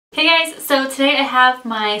Hey guys, so today I have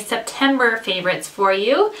my September favorites for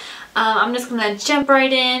you. I'm just going to jump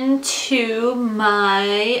right into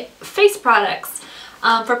my face products.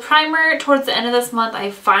 For primer, towards the end of this month,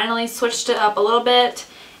 I finally switched it up a little bit,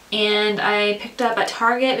 and I picked up at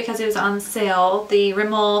Target because it was on sale, the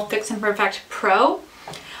Rimmel Fix and Perfect Pro.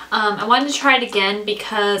 I wanted to try it again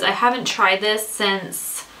because I haven't tried this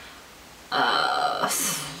since at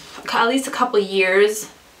least a couple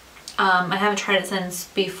years. I haven't tried it since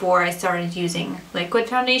before I started using liquid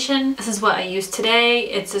foundation. This is what I use today.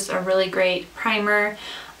 It's just a really great primer.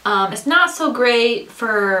 It's not so great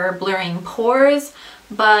for blurring pores,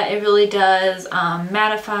 but it really does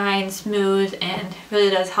mattify and smooth, and really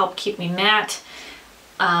does help keep me matte.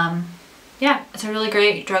 Yeah, it's a really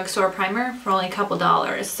great drugstore primer for only a couple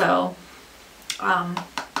dollars, so I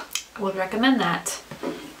would recommend that.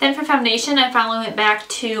 Then for foundation, I finally went back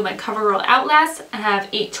to my Covergirl Outlast. I have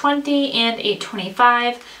 820 and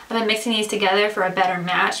 825. I've been mixing these together for a better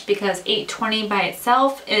match because 820 by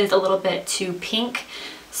itself is a little bit too pink.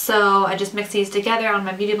 So I just mix these together on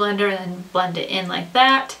my beauty blender and then blend it in like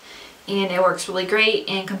that. And it works really great,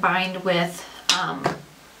 and combined with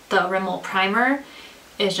the Rimmel primer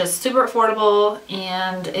is just super affordable,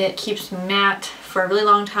 and it keeps me matte for a really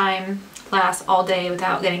long time, lasts all day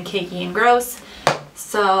without getting cakey and gross.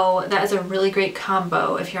 So that is a really great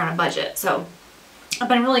combo if you're on a budget. So I've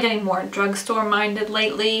been really getting more drugstore minded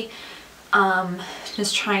lately.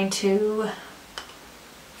 Just trying to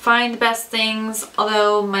find the best things,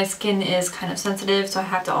 although my skin is kind of sensitive, so I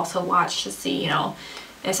have to also watch to see, you know,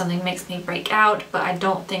 if something makes me break out, but I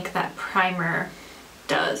don't think that primer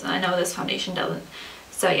does, and I know this foundation doesn't.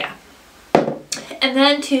 So yeah. And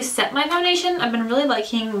then to set my foundation, I've been really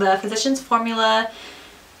liking the Physicians Formula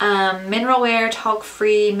Mineral Wear Talc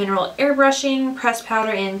Free Mineral Airbrushing Pressed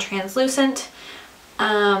Powder in Translucent.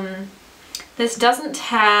 This doesn't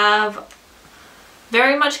have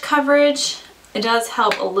very much coverage. It does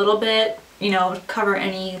help a little bit, you know, cover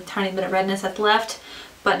any tiny bit of redness that's left,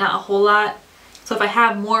 but not a whole lot. So if I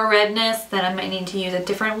have more redness, then I might need to use a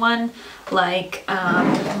different one, like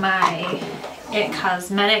my It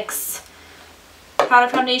Cosmetics powder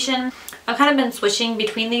foundation. I've kind of been switching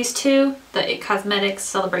between these two, the It Cosmetics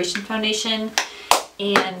Celebration Foundation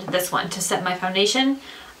and this one to set my foundation.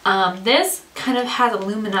 This kind of has a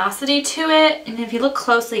luminosity to it, and if you look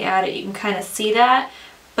closely at it you can kind of see that,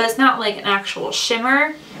 but it's not like an actual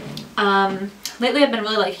shimmer. Lately I've been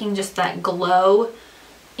really liking just that glow,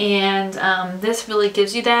 and this really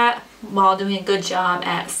gives you that while doing a good job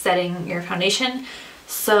at setting your foundation.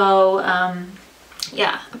 So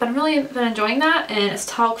yeah, I've been really enjoying that, and it's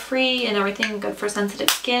talc free and everything, good for sensitive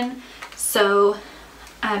skin, so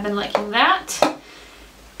I've been liking that.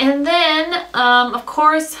 And then of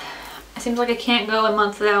course, it seems like I can't go a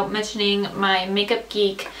month without mentioning my Makeup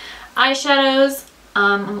Geek eyeshadows.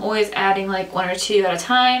 I'm always adding like one or two at a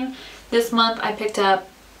time. This month I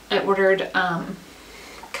ordered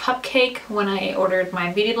Cupcake when I ordered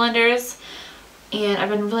my beauty blenders, and I've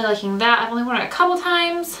been really liking that. I've only worn it a couple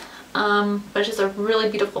times. But it's just a really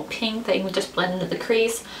beautiful pink that you can just blend into the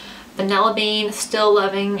crease. Vanilla Bean, still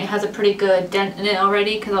loving. It has a pretty good dent in it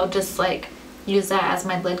already because I'll just like use that as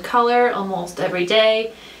my lid color almost every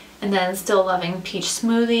day. And then still loving Peach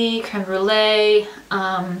Smoothie, Creme Brûlée.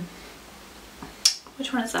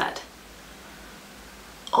 Which one is that?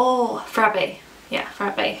 Oh, Frappe. Yeah,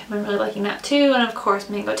 Frappe. I've been really liking that too. And of course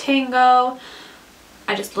Mango Tango.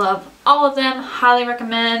 I just love all of them. Highly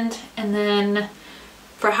recommend. And then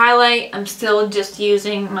for highlight, I'm still just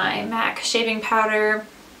using my MAC shaving powder.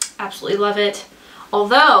 Absolutely love it.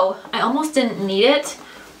 Although, I almost didn't need it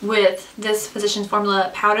with this Physicians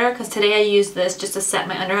Formula powder, because today I used this just to set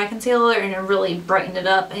my under eye concealer, and it really brightened it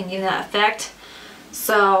up and gave that effect.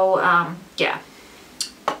 So, yeah.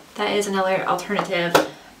 That is another alternative,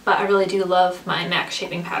 but I really do love my MAC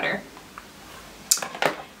shaving powder.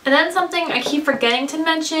 And then something I keep forgetting to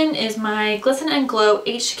mention is my Glisten and Glow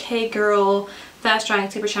HK Girl Fast Drying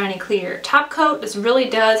Super Shiny Clear Top Coat. This really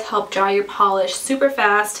does help dry your polish super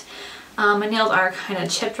fast. My nails are kind of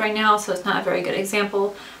chipped right now, so it's not a very good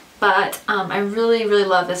example, but I really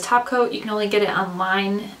love this top coat. You can only get it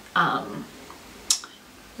online.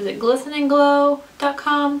 Is it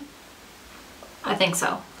glistenandglow.com? I think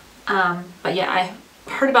so. But yeah, I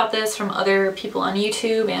heard about this from other people on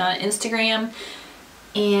YouTube and on Instagram.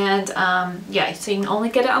 And yeah, so you can only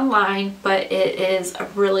get it online, but it is a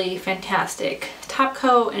really fantastic top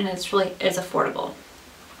coat, and it's affordable.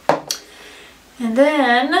 And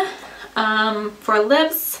then for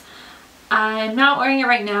lips, I'm not wearing it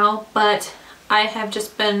right now, but I have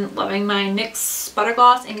just been loving my NYX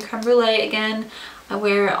Buttergloss in Creme Brûlée again. I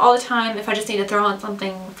wear it all the time if I just need to throw on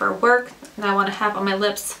something for work and I want to have on my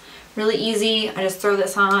lips really easy. I just throw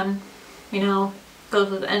this on, you know, goes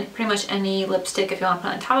with pretty much any lipstick if you want to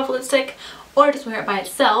put it on top of lipstick, or just wear it by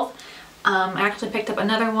itself. I actually picked up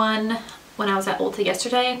another one when I was at Ulta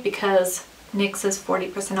yesterday because NYX is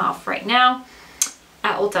 40% off right now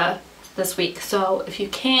at Ulta this week. So if you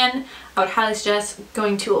can, I would highly suggest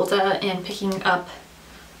going to Ulta and picking up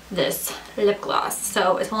this lip gloss.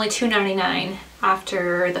 So it's only $2.99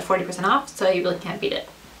 after the 40% off, so you really can't beat it.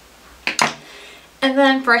 And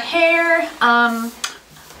then for hair,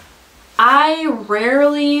 I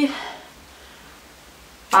rarely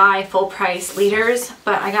buy full price leaders,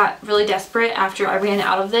 but I got really desperate after I ran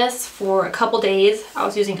out of this for a couple days. I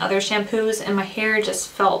was using other shampoos and my hair just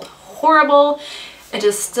felt horrible. It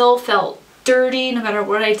just still felt dirty no matter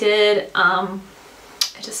what I did.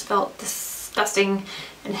 It just felt disgusting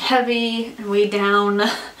and heavy and weighed down.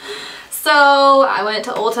 So I went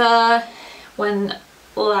to Ulta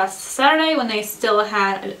last Saturday when they still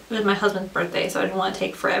had, it was my husband's birthday, so I didn't want to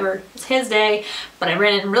take forever. It was his day, but I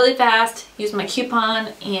ran in really fast, used my coupon,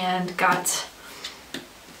 and got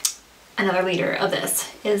another liter of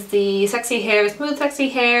this. Is the Smooth Sexy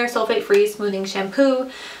Hair Sulfate Free Smoothing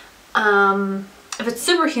Shampoo. If it's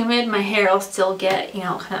super humid, my hair will still get, you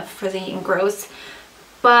know, kind of frizzy and gross.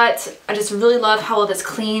 But I just really love how well this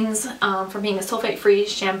cleans for being a sulfate-free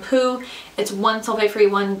shampoo. It's one sulfate-free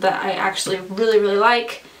one that I actually really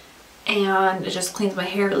like, and it just cleans my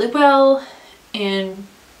hair really well, and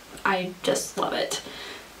I just love it.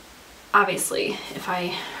 Obviously, if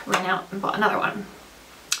I ran out and bought another one.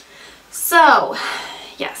 So,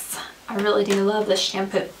 yes, I really do love this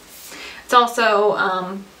shampoo. It's also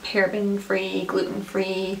paraben-free,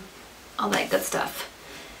 gluten-free, all that good stuff.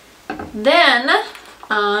 Then,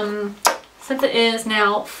 since it is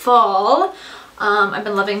now fall, I've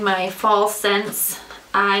been loving my fall scents.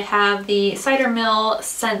 I have the Cider Mill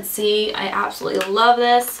Scentsy. I absolutely love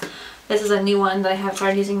this. This is a new one that I haven't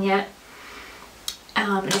started using yet.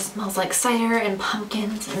 It just smells like cider and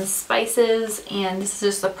pumpkins and spices, and this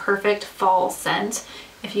is just the perfect fall scent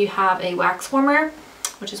if you have a wax warmer,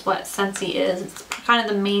 which is what Scentsy is. It's kind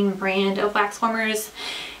of the main brand of wax warmers,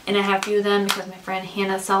 and I have a few of them because my friend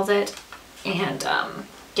Hannah sells it. And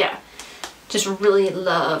yeah, just really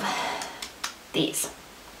love these.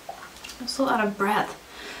 I'm so out of breath.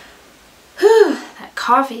 Whew, that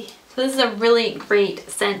coffee. So this is a really great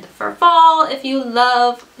scent for fall if you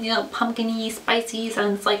love, you know, pumpkin-y, spicy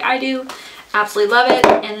scents like I do. Absolutely love it.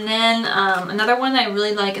 And then another one that I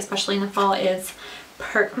really like, especially in the fall, is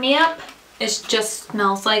Perk Me Up. It just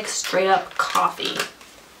smells like straight up coffee.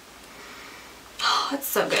 Oh, it's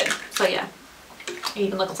so good. So yeah, it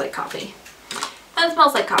even looks like coffee. And it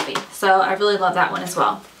smells like coffee, so I really love that one as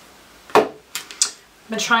well. I've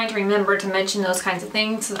been trying to remember to mention those kinds of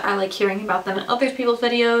things. I like hearing about them in other people's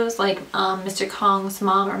videos, like Mr. Kong's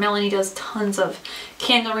mom or Melanie does tons of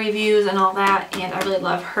candle reviews and all that, and I really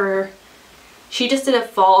love her. She just did a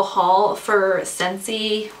fall haul for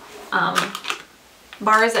Scentsy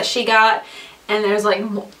bars that she got, and there's like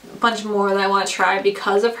a bunch more that I want to try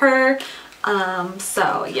because of her.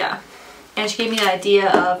 So yeah, and she gave me the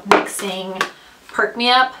idea of mixing Perk Me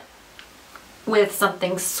Up with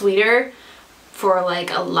something sweeter for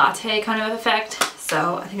like a latte kind of effect.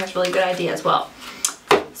 So I think that's a really good idea as well.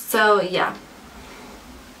 So yeah,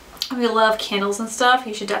 if you love candles and stuff,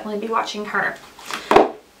 you should definitely be watching her.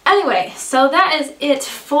 Anyway, so that is it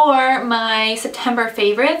for my September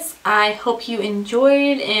favorites. I hope you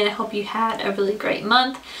enjoyed, and I hope you had a really great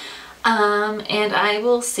month. And I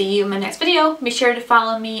will see you in my next video. Be sure to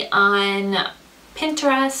follow me on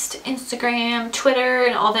Pinterest, Instagram, Twitter,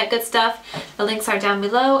 and all that good stuff. The links are down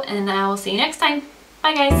below, and I will see you next time.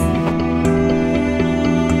 Bye guys!